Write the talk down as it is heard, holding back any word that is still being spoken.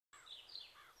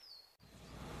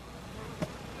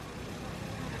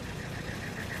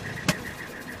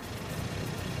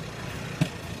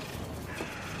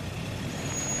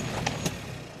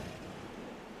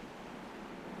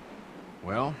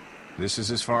This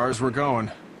is as far as we're going.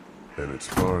 And it's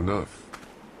far enough.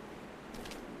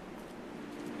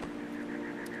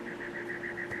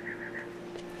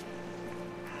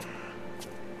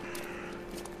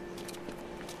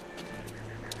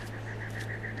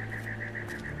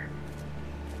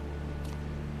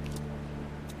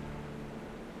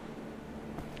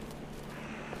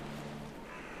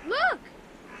 Look!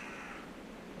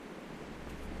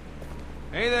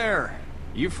 Hey there.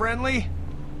 You friendly?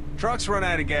 Truck's run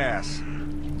out of gas.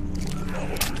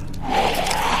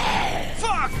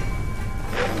 Fuck!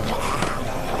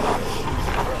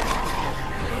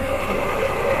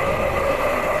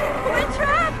 We're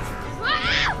trapped!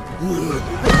 Ah!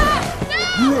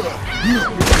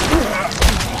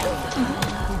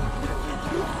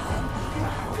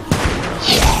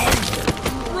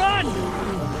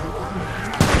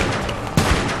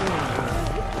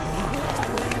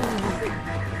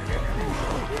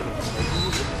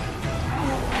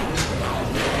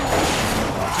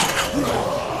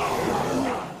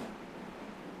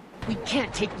 We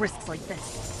can't take risks like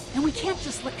this. And we can't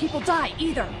just let people die,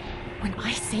 either. When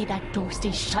I say that door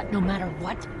stays shut no matter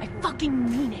what, I fucking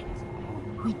mean it.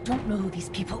 We don't know who these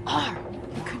people are.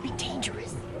 It could be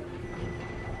dangerous.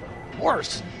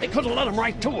 Worse, they could have let them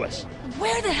right to us.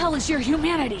 Where the hell is your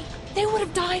humanity? They would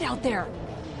have died out there.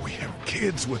 We have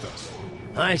kids with us.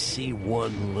 I see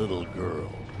one little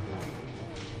girl.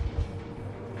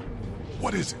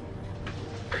 What is it?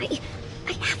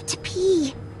 I have to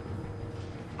pee.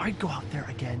 I'd go out there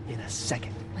again in a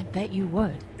second. I bet you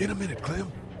would. In a minute,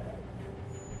 Clem.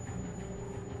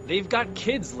 They've got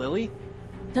kids, Lily.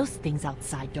 Those things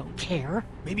outside don't care.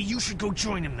 Maybe you should go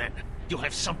join him then. You'll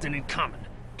have something in common.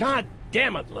 God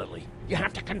damn it, Lily. You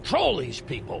have to control these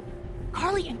people.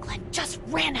 Carly and Glenn just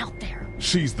ran out there.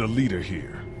 She's the leader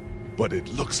here. But it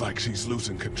looks like she's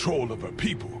losing control of her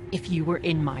people. If you were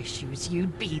in my shoes,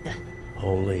 you'd be the...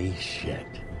 Holy shit.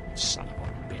 Son of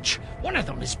a bitch. One of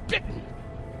them is bitten.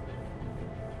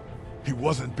 He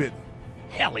wasn't bitten.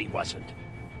 Hell, he wasn't.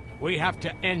 We have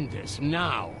to end this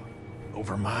now.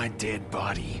 Over my dead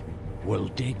body. We'll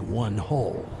dig one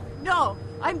hole. No,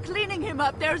 I'm cleaning him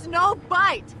up. There's no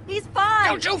bite. He's fine.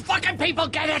 Don't you fucking people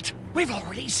get it? We've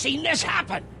already seen this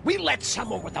happen. We let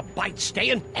someone with a bite stay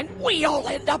in, and we all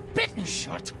end up bitten.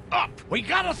 Shut up. We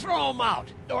gotta throw him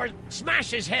out, or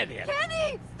smash his head in.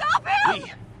 Kenny, stop him!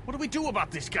 Lee, what do we do about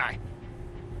this guy?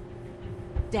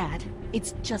 Dad,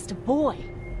 it's just a boy.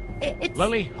 It's...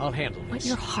 Lily, I'll handle But this.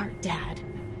 your heart, Dad.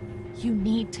 You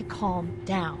need to calm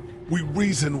down. We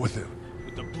reason with him.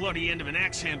 With the bloody end of an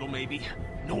axe handle, maybe.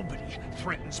 Nobody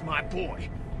threatens my boy.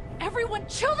 Everyone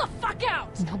chill the fuck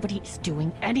out! Nobody is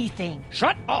doing anything.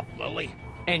 Shut up, Lily.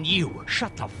 And you,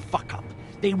 shut the fuck up.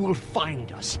 They will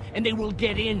find us, and they will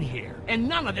get in here, and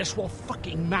none of this will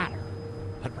fucking matter.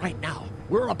 But right now,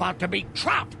 we're about to be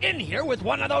trapped in here with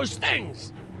one of those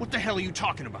things. What the hell are you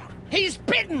talking about? He's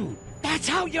bitten! That's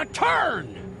how you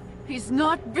turn! He's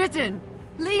not bitten.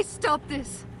 Lee, stop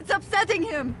this. It's upsetting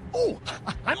him. Oh,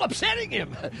 I'm upsetting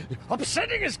him.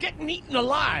 Upsetting is getting eaten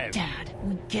alive. Dad,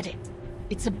 we get it.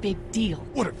 It's a big deal.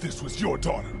 What if this was your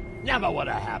daughter? Never would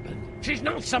have happened. She's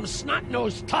not some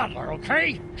snot-nosed toddler,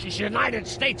 okay? She's United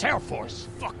States Air Force.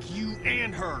 Fuck you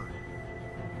and her.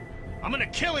 I'm gonna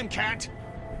kill him, Cat.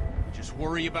 Just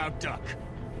worry about Duck.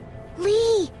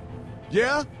 Lee!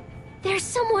 Yeah? There's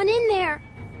someone in there.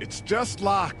 It's just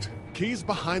locked. Key's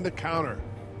behind the counter.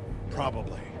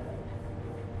 Probably.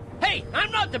 Hey,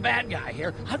 I'm not the bad guy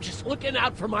here. I'm just looking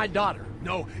out for my daughter.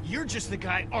 No, you're just the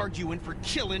guy arguing for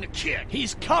killing a kid.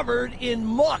 He's covered in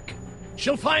muck.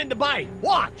 She'll find the bite.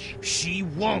 Watch. She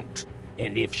won't.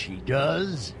 And if she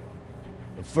does,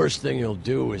 the first thing he'll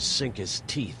do is sink his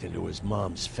teeth into his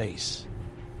mom's face.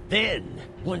 Then,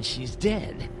 once she's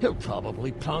dead, he'll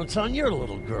probably pounce on your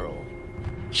little girl.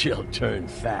 She'll turn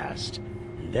fast.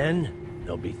 And then,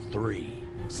 there'll be 3.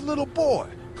 It's a little boy.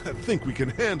 I think we can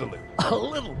handle him. A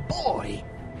little boy?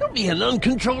 He'll be an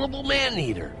uncontrollable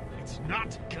man-eater. It's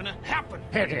not gonna happen.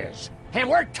 It is. And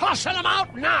we're tossing him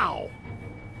out now!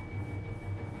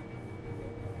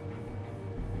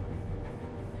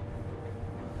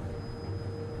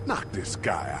 Knock this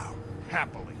guy out.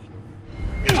 Happily.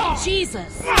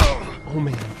 Jesus! Oh,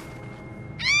 man.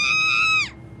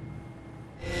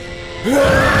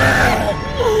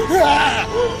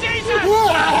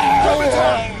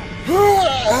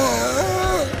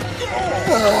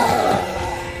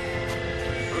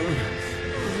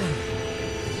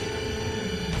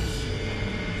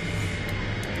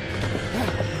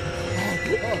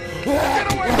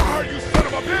 Get away from her, you son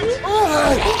of a bitch!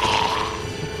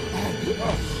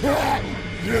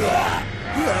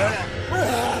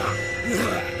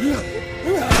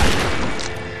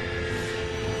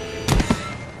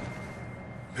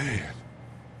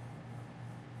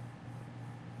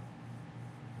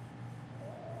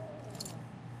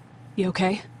 You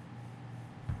okay?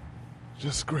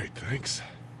 Just great, thanks.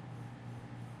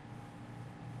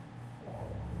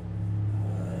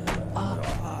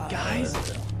 Guys?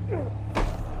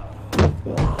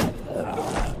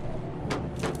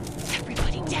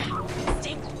 Everybody down.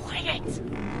 Stay quiet.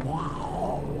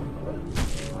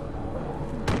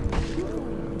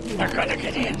 They're gonna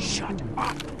get in. Shut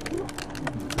up.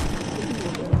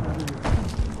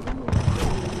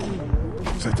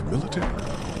 Is that the military?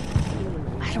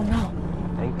 I don't know.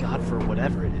 Thank God for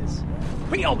whatever it is.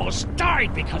 We almost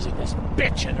died because of this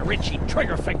bitch and a Richie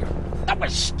trigger finger. That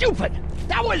was stupid.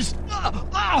 That was... Dad!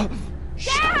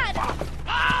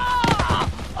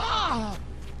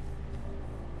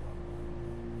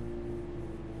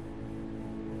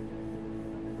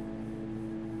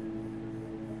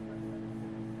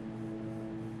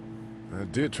 I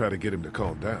did try to get him to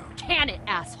calm down. Can it,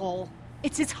 asshole?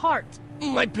 It's his heart.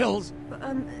 My pills.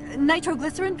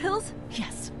 Nitroglycerin pills?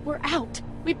 Yes, we're out.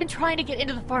 We've been trying to get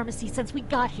into the pharmacy since we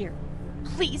got here.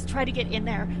 Please try to get in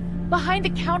there. Behind the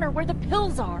counter where the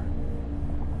pills are.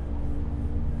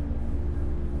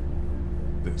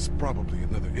 There's probably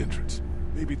another entrance.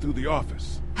 Maybe through the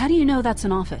office. How do you know that's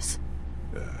an office?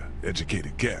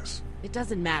 Educated guess. It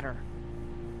doesn't matter.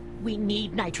 We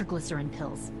need nitroglycerin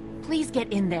pills. Please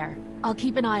get in there. I'll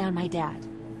keep an eye on my dad.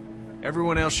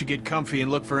 Everyone else should get comfy and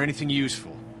look for anything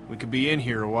useful. We could be in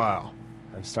here a while.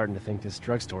 I'm starting to think this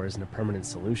drugstore isn't a permanent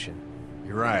solution.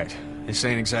 You're right. This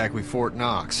ain't exactly Fort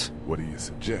Knox. What do you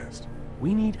suggest?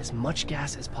 We need as much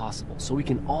gas as possible so we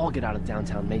can all get out of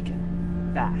downtown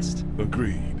Macon. Fast.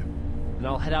 Agreed. And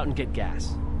I'll head out and get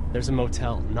gas. There's a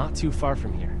motel not too far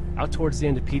from here, out towards the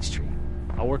end of Peachtree.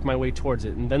 I'll work my way towards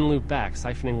it and then loop back,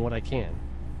 siphoning what I can.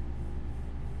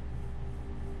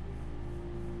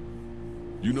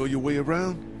 You know your way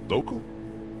around? Local?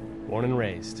 Born and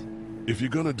raised. If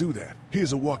you're gonna do that,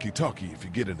 here's a walkie-talkie if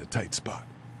you get in a tight spot.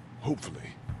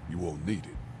 Hopefully, you won't need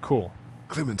it. Cool.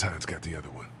 Clementine's got the other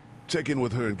one. Check in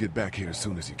with her and get back here as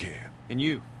soon as you can. And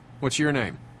you? What's your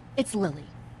name? It's Lily.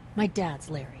 My dad's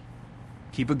Larry.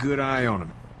 Keep a good eye on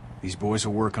him. These boys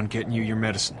will work on getting you your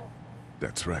medicine.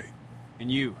 That's right.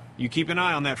 And you keep an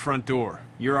eye on that front door.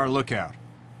 You're our lookout.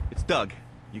 It's Doug.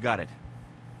 You got it.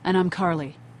 And I'm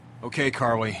Carly. Okay,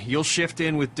 Carly. You'll shift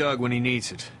in with Doug when he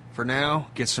needs it. For now,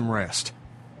 get some rest.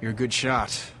 You're a good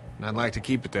shot, and I'd like to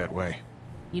keep it that way.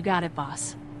 You got it,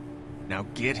 boss. Now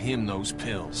get him those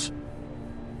pills.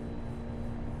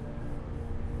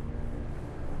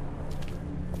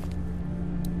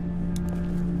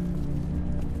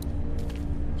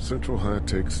 Central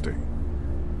High-Tech State.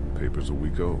 Paper's a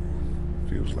week old.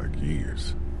 Feels like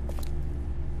years.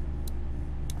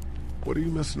 What are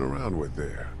you messing around with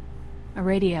there? A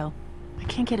radio. I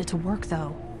can't get it to work,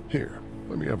 though. Here,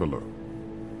 let me have a look.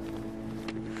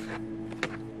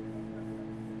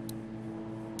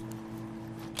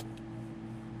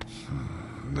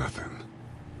 Nothing.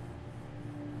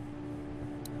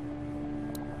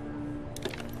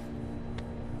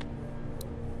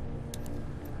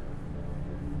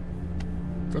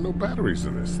 There are no batteries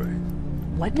in this thing.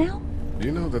 What now?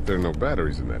 You know that there are no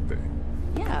batteries in that thing.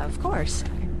 Yeah, of course.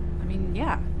 I mean,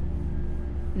 yeah.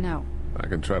 No. I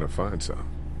can try to find some.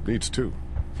 Needs two.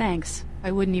 Thanks.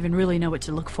 I wouldn't even really know what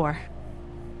to look for.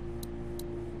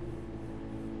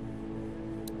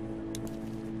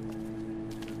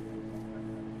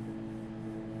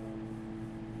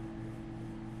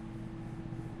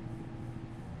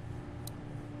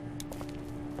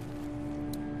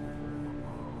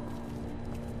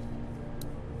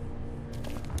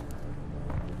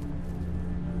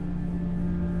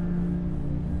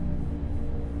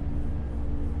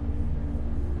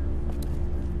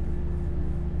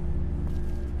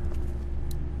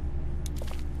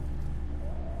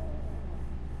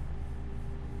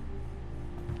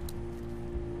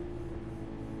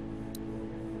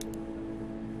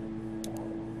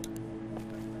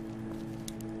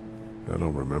 I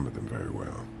don't remember them very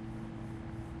well.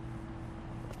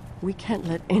 We can't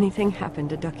let anything happen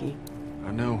to Ducky.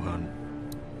 I know, hon.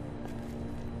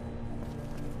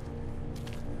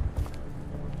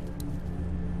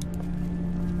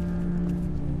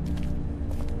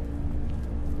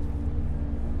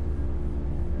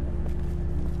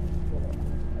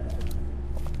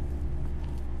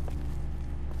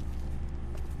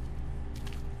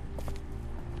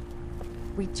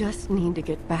 We just need to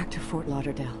get back to Fort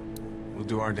Lauderdale. We'll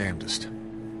do our damnedest.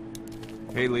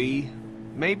 Hey, Lee.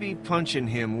 Maybe punching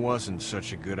him wasn't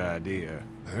such a good idea.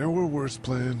 There were worse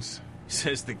plans.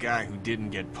 Says the guy who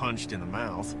didn't get punched in the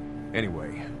mouth.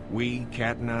 Anyway, we,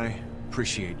 Kat and I,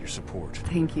 appreciate your support.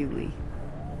 Thank you, Lee.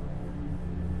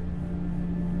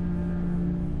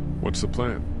 What's the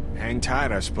plan? Hang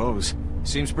tight, I suppose.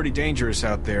 Seems pretty dangerous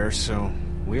out there, so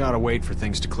we ought to wait for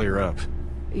things to clear up.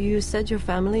 You said your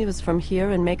family was from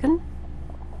here in Macon?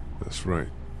 That's right.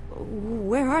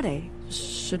 Where are they?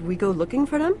 Should we go looking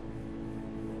for them?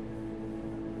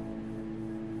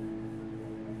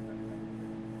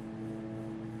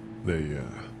 They,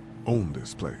 own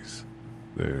this place.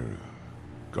 They're,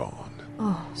 gone.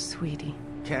 Oh, sweetie.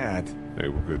 Cat. They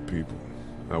were good people.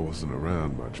 I wasn't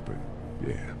around much, but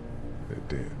yeah, they're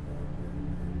dead.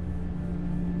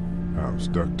 How's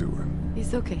Duck doing?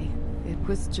 He's okay. It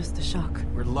was just a shock.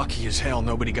 We're lucky as hell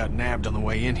nobody got nabbed on the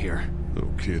way in here. No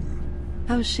kidding.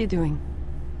 How's she doing?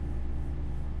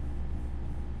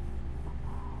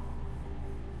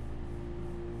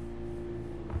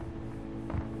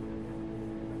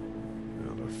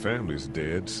 Well, her family's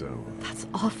dead, so... That's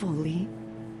awful, Lee.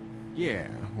 Yeah,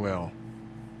 well...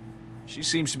 She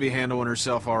seems to be handling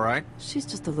herself all right. She's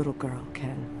just a little girl,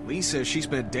 Ken. Lee says she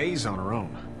spent days on her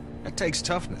own. That takes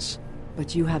toughness.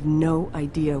 But you have no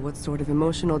idea what sort of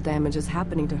emotional damage is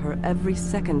happening to her every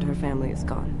second her family is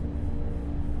gone.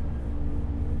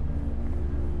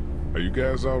 Are you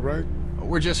guys all right?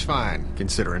 We're just fine,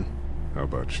 considering. How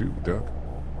about you, Duck?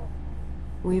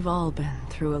 We've all been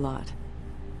through a lot.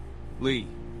 Lee,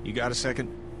 you got a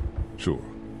second? Sure.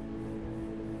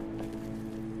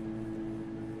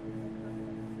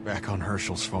 Back on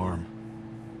Herschel's farm.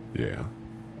 Yeah?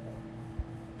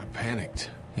 I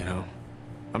panicked, you know.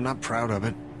 I'm not proud of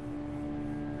it.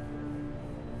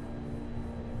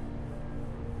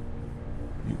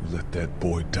 You let that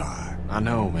boy die. I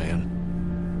know,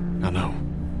 man. I know.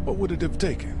 What would it have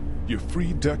taken? You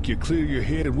free Duck, you clear your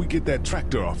head, and we get that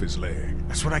tractor off his leg.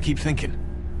 That's what I keep thinking.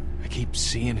 I keep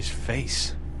seeing his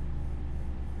face.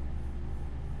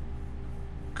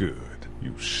 Good.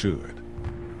 You should.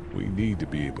 We need to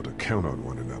be able to count on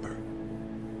one another.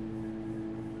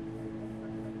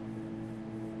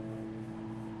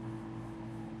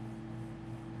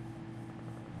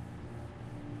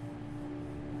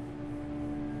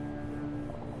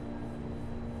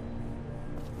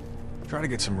 Try to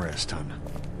get some rest, hon.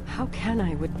 How can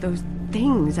I with those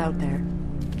things out there?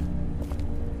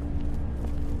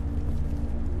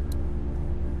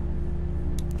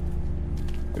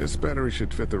 This battery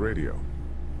should fit the radio.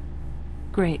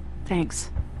 Great, thanks.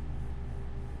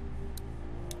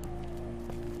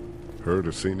 Heard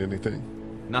or seen anything?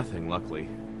 Nothing, luckily.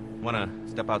 Wanna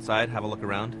step outside, have a look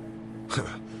around?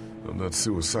 I'm not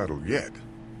suicidal yet.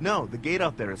 No, the gate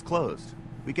out there is closed.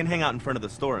 We can hang out in front of the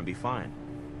store and be fine.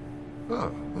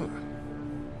 Oh,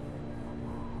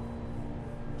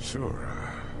 sure.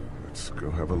 Let's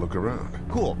go have a look around.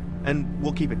 Cool, and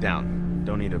we'll keep it down.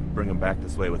 Don't need to bring them back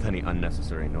this way with any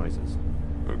unnecessary noises.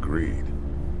 Agreed.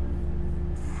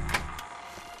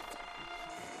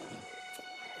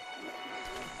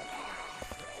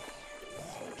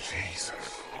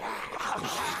 Jesus.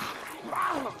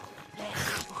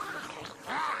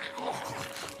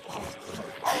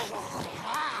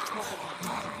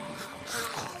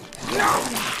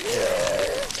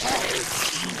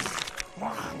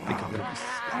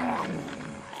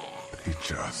 They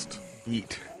just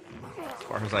eat. As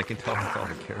far as I can tell, that's all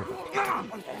they care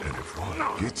about. And if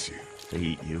one gets you, they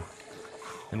eat you.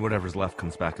 And whatever's left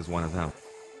comes back as one of them.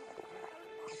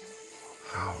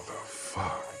 How the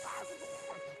fuck?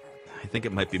 I think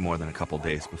it might be more than a couple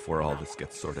days before all this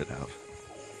gets sorted out.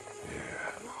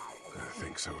 Yeah, I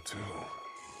think so too.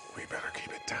 We better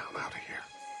keep it down out of here.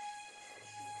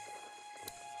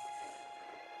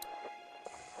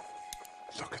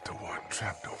 Look at the one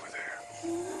trapped over there.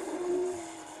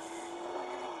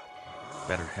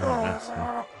 Better him than us,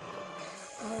 huh?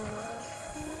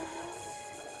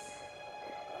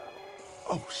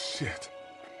 Oh, shit.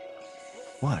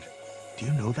 What? Do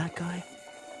you know that guy?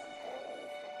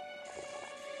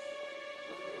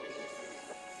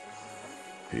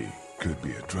 He could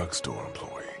be a drugstore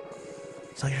employee.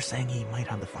 So you're saying he might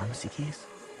have the pharmacy keys?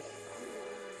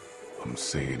 I'm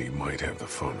saying he might have the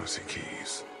pharmacy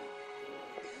keys.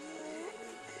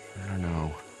 I don't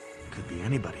know. Could be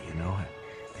anybody, you know?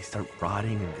 They start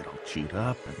rotting and get all chewed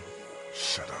up and...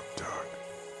 Shut up, Doug.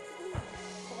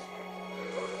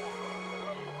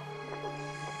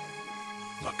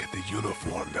 Look at the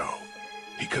uniform, though.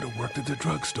 He could have worked at the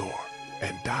drugstore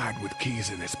and died with keys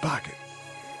in his pocket.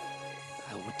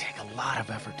 It would take a lot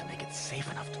of effort to make it safe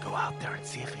enough to go out there and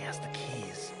see if he has the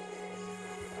keys.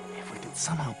 If we could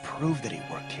somehow prove that he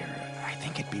worked here, I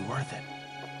think it'd be worth it.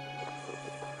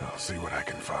 I'll see what I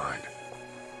can find.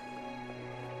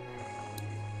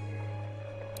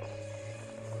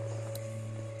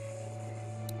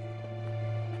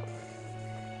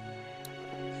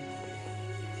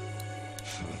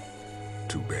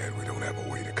 Too bad we don't have a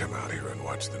way to come out here and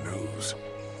watch the news.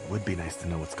 Would be nice to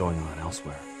know what's going on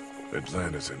elsewhere.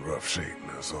 Atlanta's in rough shape, and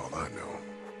that's all I know.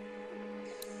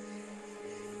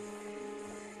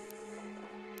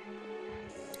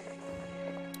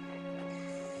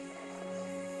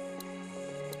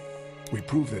 We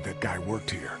prove that that guy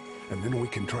worked here, and then we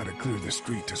can try to clear the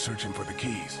street to search him for the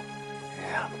keys.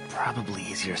 Yeah, probably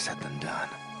easier said than done.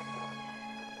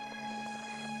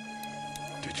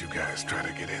 Did you guys try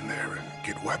to get in there and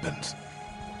get weapons?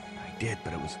 I did,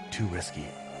 but it was too risky.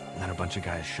 And then a bunch of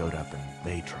guys showed up and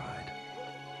they tried.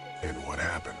 And what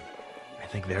happened? I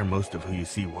think they're most of who you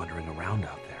see wandering around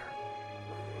out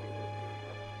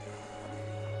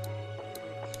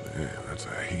there. Yeah, that's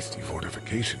a hasty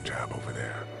fortification job over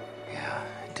there. Yeah,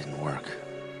 it didn't work.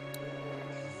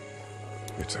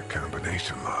 It's a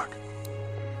combination lock.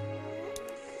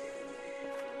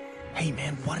 Hey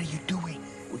man, what are you doing?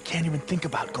 We can't even think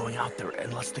about going out there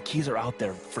unless the keys are out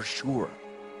there for sure.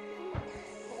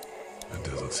 It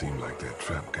doesn't seem like that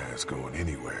trap guy's going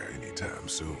anywhere anytime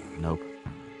soon. Nope.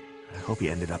 I hope he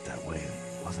ended up that way.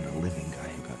 It wasn't a living guy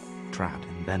who got trapped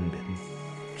and then bitten.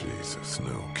 Jesus,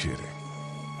 no kidding.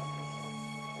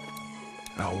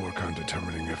 I'll work on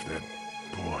determining if that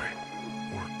boy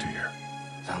worked here.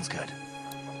 Sounds good.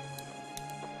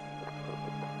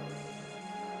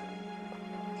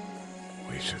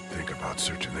 We should think about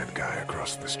searching that guy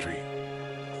across the street.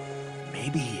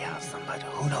 Maybe he has them, but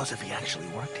who knows if he actually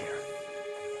worked here.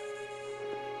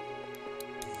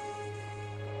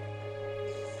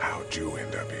 How'd you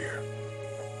end up here?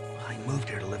 Well, I moved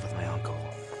here to live with my uncle.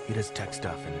 He does tech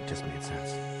stuff and it just made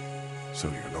sense. So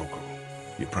you're local.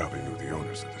 You probably knew the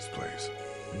owners of this place.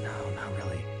 No, not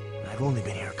really. I've only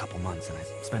been here a couple months and I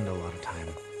spend a lot of time...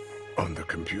 On the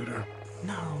computer?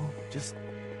 No, just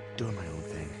doing my own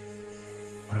thing.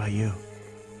 What about you?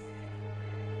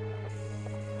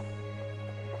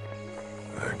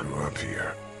 I grew up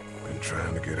here. Been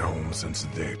trying to get home since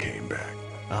the dad came back.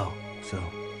 Oh, so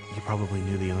you probably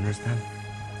knew the owners then?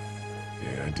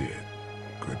 Yeah, I did.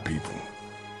 Good people.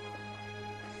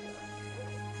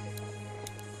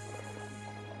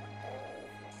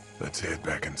 Let's head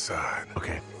back inside.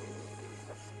 Okay.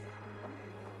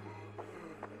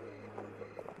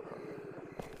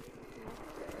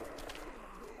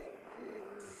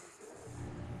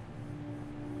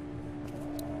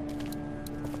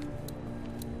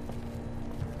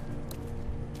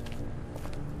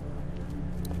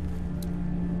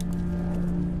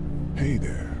 Hey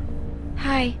there.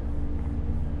 Hi.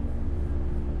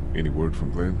 Any word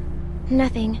from Glenn?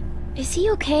 Nothing. Is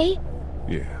he okay?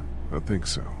 Yeah, I think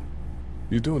so.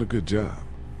 You're doing a good job.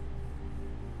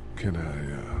 Can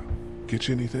I, get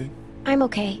you anything? I'm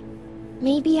okay.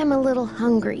 Maybe I'm a little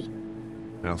hungry.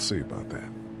 I'll see about that.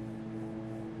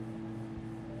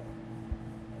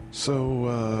 So,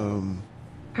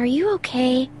 Are you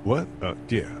okay? What?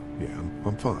 Yeah,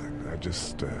 I'm fine. I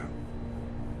just,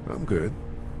 I'm good.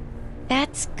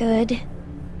 That's good.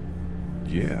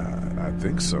 Yeah, I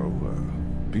think so.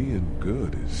 Being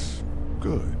good is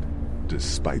good,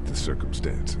 despite the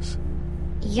circumstances.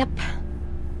 Yep.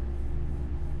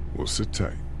 Well, sit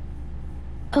tight.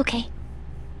 Okay.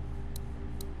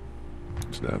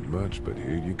 It's not much, but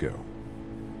here you go.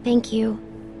 Thank you.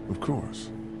 Of course.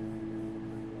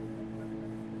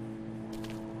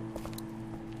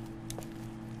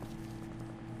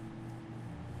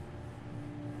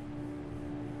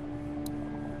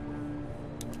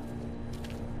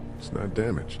 It's not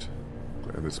damaged.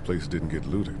 Glad this place didn't get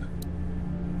looted.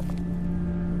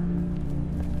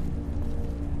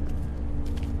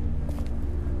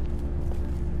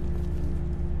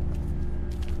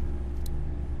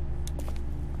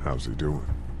 How's he doing?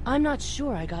 I'm not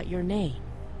sure I got your name.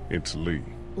 It's Lee.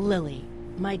 Lily.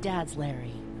 My dad's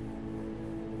Larry.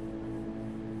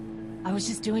 I was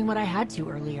just doing what I had to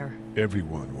earlier.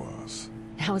 Everyone was.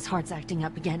 Now his heart's acting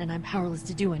up again and I'm powerless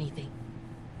to do anything.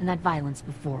 And that violence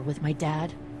before with my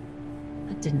dad,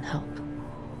 that didn't help.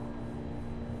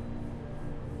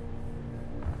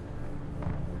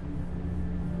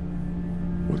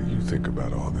 What do you think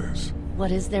about all this?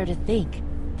 What is there to think?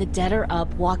 The dead are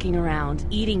up, walking around,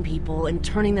 eating people, and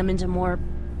turning them into more